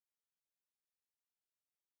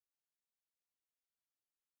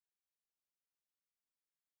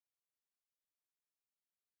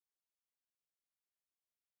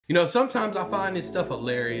You know, sometimes I find this stuff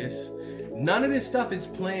hilarious. None of this stuff is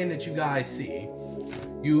planned that you guys see.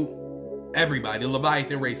 Everybody, the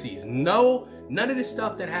Leviathan race sees. No, none of this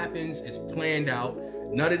stuff that happens is planned out.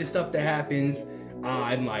 None of the stuff that happens,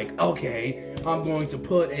 I'm like, okay, I'm going to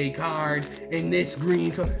put a card in this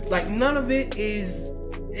green color. Like, none of it is,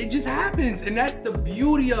 it just happens. And that's the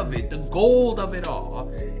beauty of it, the gold of it all.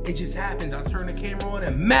 It just happens. I turn the camera on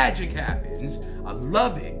and magic happens. I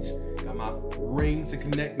love it. Got my ring to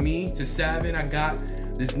connect me to Savin. I got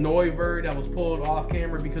this Noivert that was pulled off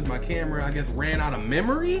camera because my camera, I guess, ran out of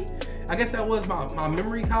memory. I guess that was my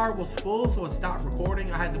memory card was full, so it stopped recording.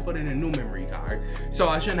 I had to put in a new memory card. So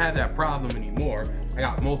I shouldn't have that problem anymore. I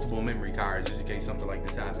got multiple memory cards just in case something like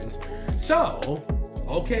this happens. So,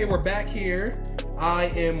 okay, we're back here. I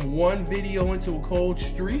am one video into a cold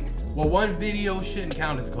streak. Well, one video shouldn't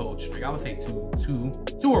count as a cold streak. I would say two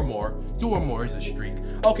or more. Two or more is a streak.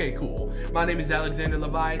 Okay, cool. My name is Alexander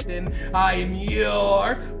Leviathan. I am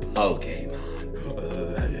your Pokemon.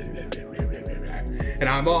 And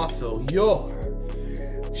I'm also your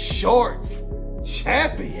Shorts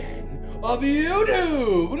champion of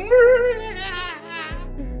YouTube.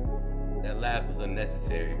 That laugh was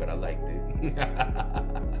unnecessary, but I liked it.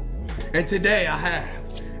 And today I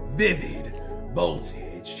have Vivid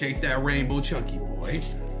Voltage, Chase That Rainbow Chunky Boy,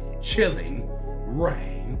 Chilling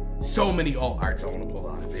Rain, so many alt arts I want to pull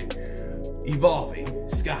out of it. Evolving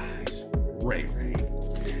Skies, Ray Ray,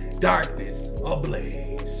 Darkness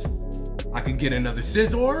Ablaze. I can get another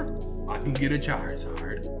Scizor, I can get a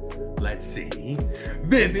Charizard. Let's see.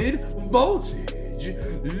 Vivid Voltage.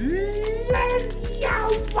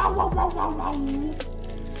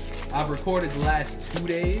 I've recorded the last 2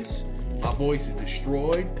 days. My voice is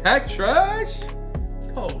destroyed. Pack trash.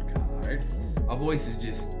 Cold card. My voice is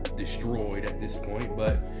just destroyed at this point,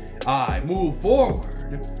 but I move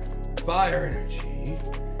forward. Fire Energy.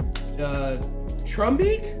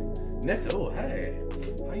 Trumbeak? Nessa, oh hey.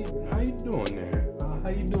 How you doing there? How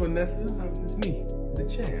you doing, Nessa? It's me, the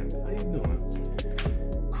champ. How you doing?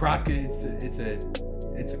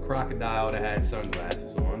 It's a crocodile that had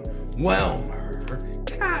sunglasses on. Whelmer,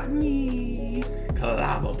 Cottony,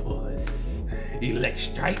 Clavopus,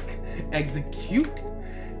 Electrike, Execute,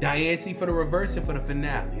 Diancie for the reverse and for the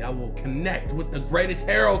finale. I will connect with the greatest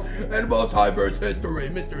herald in multiverse history,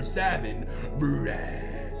 Mr. Savin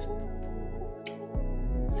Brudaz.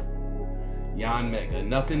 Yanmega,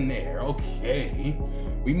 nothing there. Okay.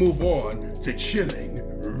 We move on to Chilling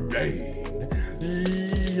Rain.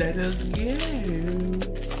 Let us go.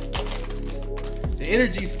 The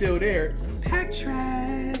energy's still there. Pack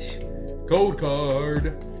trash. Code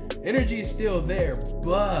card. Energy is still there,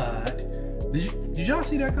 but did y'all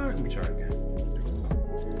see that card? Let me try again.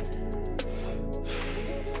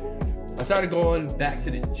 I started going back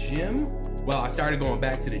to the gym. Well, I started going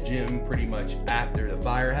back to the gym pretty much after the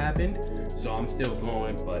fire happened. So I'm still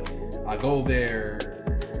going, but I go there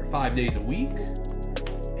 5 days a week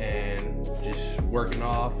and just working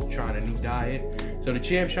off, trying a new diet. So the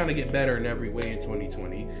champ's trying to get better in every way in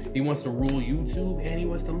 2020. He wants to rule YouTube and he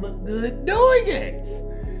wants to look good doing it.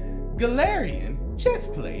 Galarian,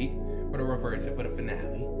 chest plate for the reverse and for the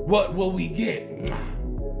finale. What will we get?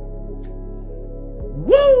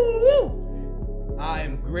 Woo! I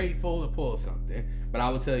am grateful to pull something, but I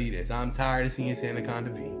will tell you this: I'm tired of seeing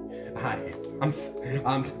Sandaconda V.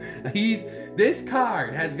 This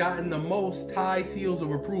card has gotten the most Thai seals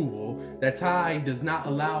of approval that Thai does not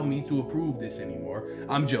allow me to approve this anymore.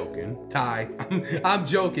 I'm joking, Thai. I'm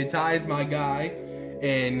joking. Thai is my guy,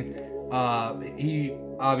 and he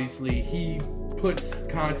puts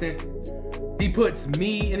content. He puts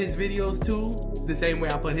me in his videos too, the same way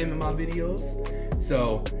I put him in my videos.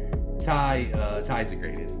 So Ty's the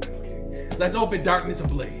greatest. Okay. Let's open Darkness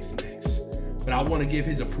Ablaze next. But I want to give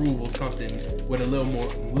his approval something with a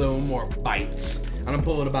little more bites. I'm gonna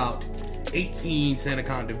pull it about 18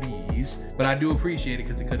 Sandaconda V's, but I do appreciate it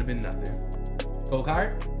because it could have been nothing. Code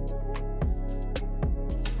card.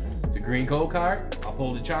 It's a green code card. I'll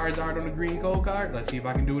pull the Charizard on the green code card. Let's see if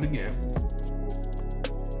I can do it again.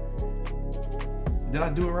 Did I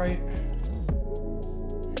do it right?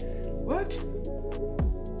 What?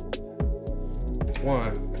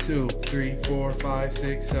 1, 2, 3, 4, 5,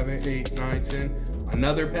 6, 7, 8, 9, 10.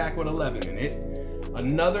 Another pack with 11 in it.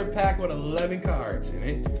 Another pack with 11 cards in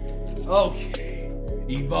it. Okay.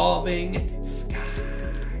 Evolving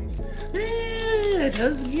Skies. Let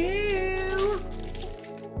us go.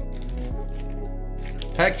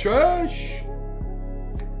 Pack trash.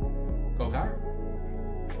 Go card.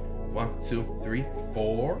 1, 2, 3,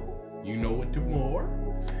 4. You know what to more.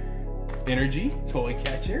 Energy, Toy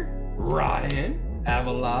Catcher, Ryan,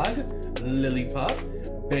 Avalog, Lillipup,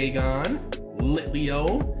 Bagon,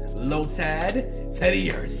 Litleo, Lotad,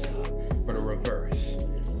 Teddy Ursa. For the reverse,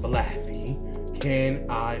 Flaffy, can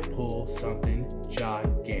I pull something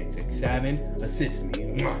gigantic? Savin, assist me.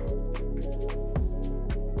 Mwah.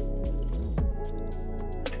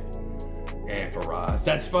 And for Roz,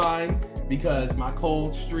 that's fine because my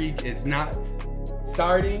cold streak is not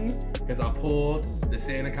starting because I pulled the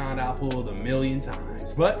Sandaconda I pulled 1,000,000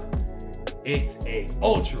 times, but it's a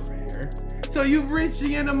ultra rare. So you've reached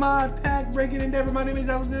the end of my pack breaking endeavor. My name is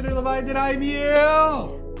Alexander Leviathan, and I'm you,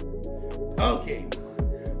 Pokemon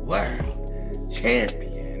World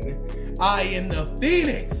Champion. I am the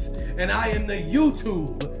Phoenix, and I am the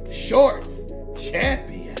YouTube Shorts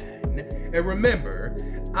Champion. And remember,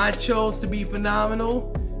 I chose to be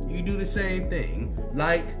phenomenal. You do the same thing.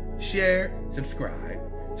 Like, share, subscribe.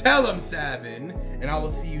 Tell them, Savin. And I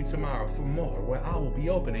will see you tomorrow for more, where I will be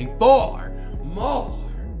opening 4 more.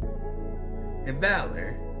 And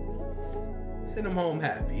Valor, send them home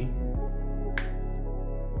happy.